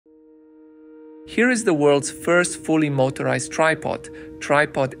Here is the world's first fully motorized tripod,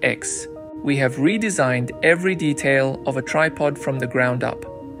 Tripod X. We have redesigned every detail of a tripod from the ground up.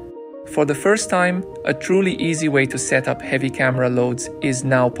 For the first time, a truly easy way to set up heavy camera loads is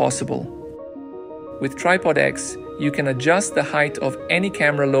now possible. With Tripod X, you can adjust the height of any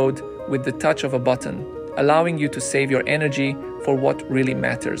camera load with the touch of a button, allowing you to save your energy for what really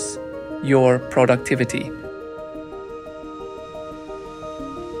matters: your productivity.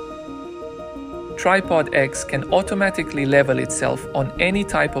 Tripod X can automatically level itself on any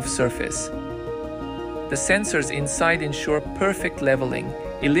type of surface. The sensors inside ensure perfect leveling,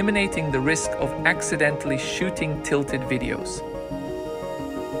 eliminating the risk of accidentally shooting tilted videos.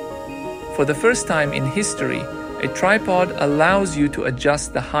 For the first time in history, a tripod allows you to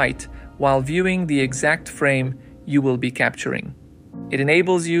adjust the height while viewing the exact frame you will be capturing. It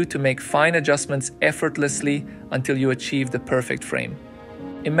enables you to make fine adjustments effortlessly until you achieve the perfect frame.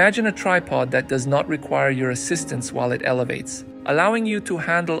 Imagine a tripod that does not require your assistance while it elevates, allowing you to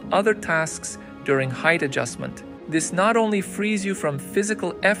handle other tasks during height adjustment. This not only frees you from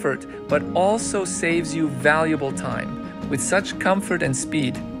physical effort, but also saves you valuable time. With such comfort and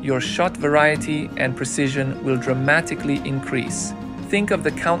speed, your shot variety and precision will dramatically increase. Think of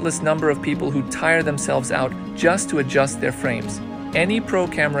the countless number of people who tire themselves out just to adjust their frames. Any pro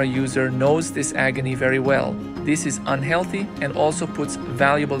camera user knows this agony very well. This is unhealthy and also puts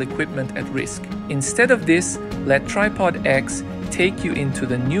valuable equipment at risk. Instead of this, let Tripod X take you into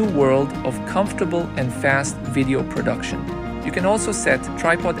the new world of comfortable and fast video production. You can also set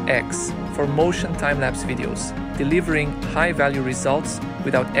Tripod X for motion time-lapse videos, delivering high-value results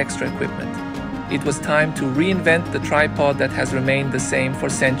without extra equipment. It was time to reinvent the tripod that has remained the same for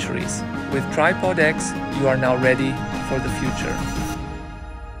centuries. With Tripod X, you are now ready for the future.